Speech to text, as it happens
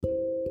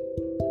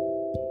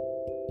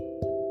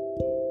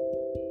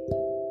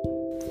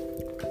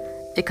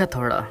एक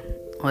हथौड़ा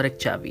और एक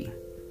चाबी,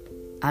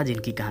 आज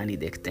इनकी कहानी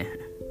देखते हैं।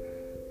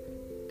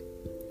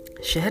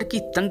 शहर की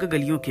तंग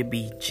गलियों के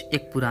बीच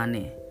एक पुराने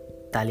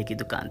ताले की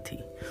दुकान थी।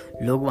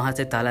 लोग वहां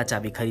से ताला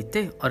चाबी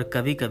खरीदते और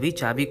कभी कभी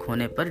चाबी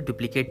खोने पर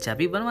डुप्लीकेट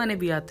चाबी बनवाने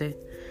भी आते।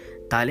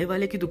 ताले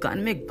वाले की दुकान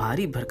में एक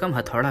भारी भरकम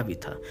हथौड़ा भी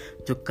था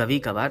जो कभी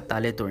कभार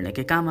ताले तोड़ने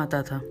के काम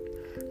आता था।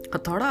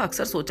 हथौड़ा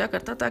अक्सर सोचा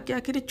करता था कि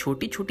आखिर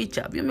छोटी छोटी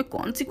चाबियों में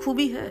कौन सी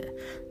खूबी है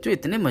जो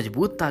इतने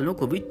मजबूत तालों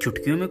को भी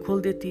चुटकियों में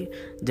खोल देती है,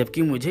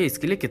 जबकि मुझे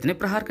इसके लिए कितने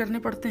प्रहार करने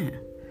पड़ते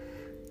हैं।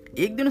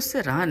 एक दिन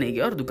उससे रहा नहीं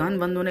गया और दुकान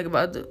बंद होने के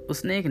बाद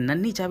उसने एक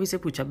नन्ही चाबी से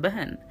पूछा,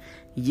 बहन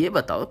ये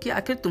बताओ कि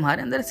आखिर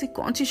तुम्हारे अंदर ऐसी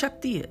कौन सी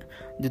शक्ति है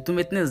जो तुम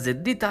इतने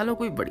जिद्दी तालों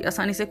को बड़ी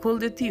आसानी से खोल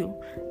देती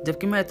हो,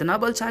 जबकि मैं इतना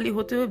बलशाली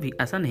होते हुए भी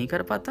ऐसा नहीं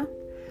कर पाता।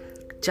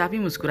 चाबी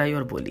मुस्कुराई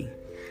और बोली,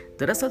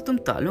 दरअसल तुम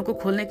तालों को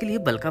खोलने के लिए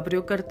बल का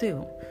प्रयोग करते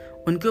हो,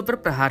 उनके ऊपर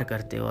प्रहार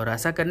करते हो और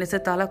ऐसा करने से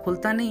ताला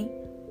खुलता नहीं,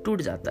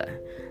 टूट जाता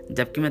है।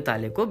 जबकि मैं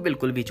ताले को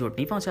बिल्कुल भी चोट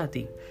नहीं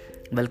पहुंचाती,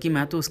 बल्कि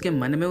मैं तो उसके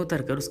मन में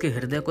उतरकर उसके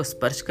हृदय को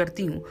स्पर्श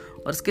करती हूँ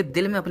और उसके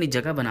दिल में अपनी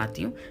जगह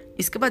बनाती हूँ।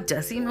 इसके बाद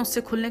जैसे ही मैं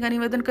उससे खुलने का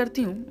निवेदन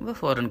करती हूँ वह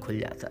फौरन खुल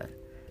जाता है।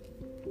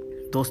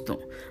 दोस्तों,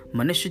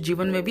 मनुष्य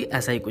जीवन में भी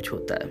ऐसा ही कुछ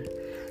होता है।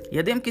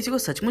 यदि हम किसी को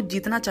सचमुच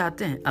जीतना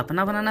चाहते हैं,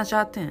 अपना बनाना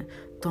चाहते हैं,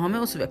 तो हमें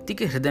उस व्यक्ति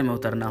के हृदय में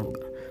उतरना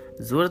होगा।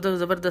 जोर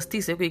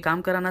जबरदस्ती से कोई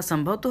काम कराना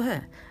संभव तो है,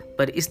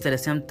 पर इस तरह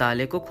से हम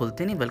ताले को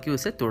खोलते नहीं बल्कि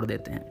उसे तोड़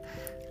देते हैं,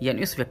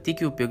 यानी उस व्यक्ति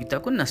की उपयोगिता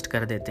को नष्ट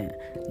कर देते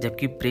हैं।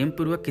 जबकि प्रेम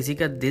पूर्वक किसी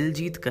का दिल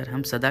जीत कर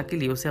हम सदा के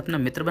लिए उसे अपना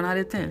मित्र बना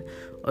लेते हैं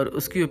और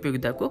उसकी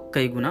उपयोगिता को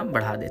कई गुना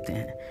बढ़ा देते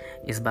हैं।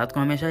 इस बात को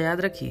हमेशा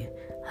याद रखिए,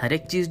 हर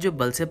एक चीज़ जो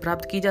बल से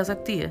प्राप्त की जा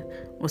सकती है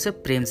उसे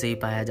प्रेम से ही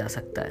पाया जा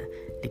सकता है,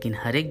 लेकिन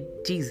हर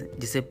एक चीज़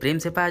जिसे प्रेम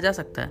से पाया जा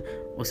सकता है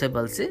उसे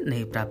बल से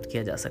नहीं प्राप्त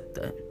किया जा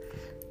सकता है।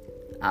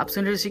 आप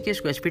सुन रहे ऋषिकेश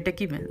को HP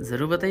टेकी में।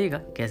 ज़रूर बताइएगा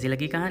कैसी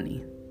लगी कहानी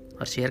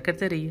और शेयर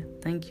करते रहिए।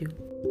 Thank you.